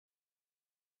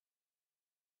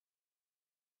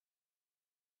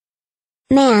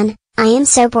Man, I am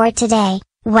so bored today,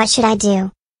 what should I do?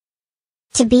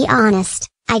 To be honest,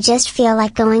 I just feel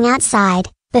like going outside.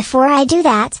 Before I do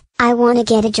that, I want to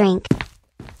get a drink.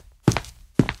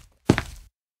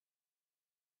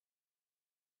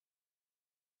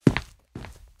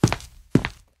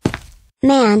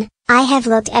 Man, I have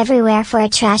looked everywhere for a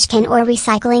trash can or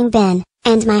recycling bin,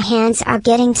 and my hands are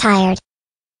getting tired.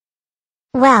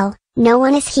 Well, no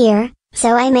one is here,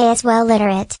 so I may as well litter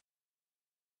it.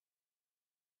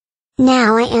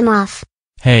 Now I am off.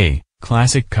 Hey,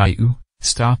 classic Caillou,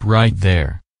 stop right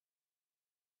there.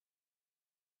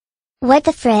 What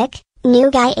the frick,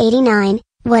 new guy 89,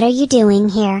 what are you doing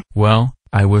here? Well,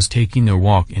 I was taking a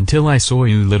walk until I saw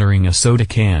you littering a soda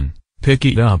can. Pick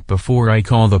it up before I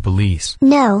call the police.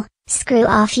 No, screw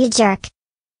off you jerk.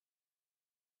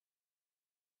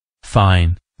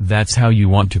 Fine, that's how you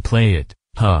want to play it,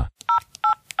 huh?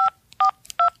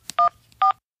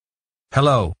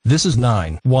 Hello, this is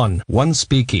 911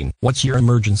 speaking. What's your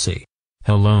emergency?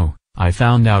 Hello, I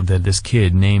found out that this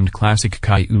kid named Classic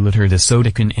Caillou littered a soda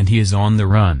can and he is on the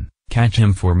run. Catch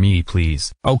him for me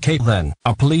please. Okay then,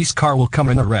 a police car will come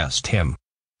and arrest him.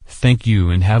 Thank you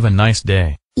and have a nice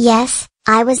day. Yes,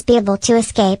 I was be able to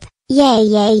escape. Yay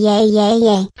yay yay yay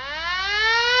yay.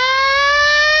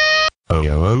 Oh,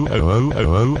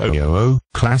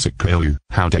 Classic Caillou,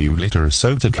 how dare you litter a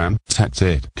soda can? That's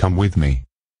it, come with me.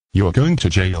 You're going to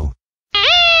jail.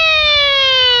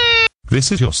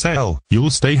 This is your cell, you'll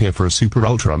stay here for a super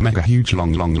ultra mega huge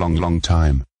long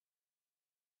time.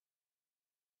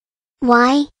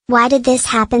 Why did this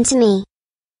happen to me?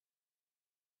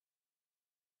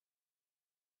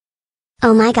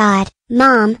 Oh my god,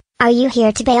 Mom, are you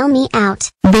here to bail me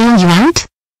out? Bail you out?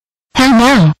 How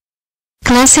now?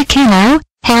 Classic Caillou,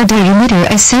 how dare you litter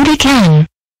a soda can?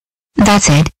 That's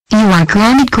it, you are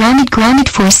grounded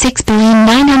for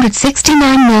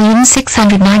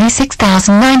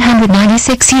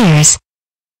 6,969,696,996 years.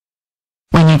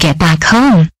 When you get back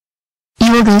home,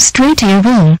 you will go straight to your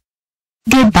room.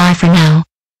 Goodbye for now.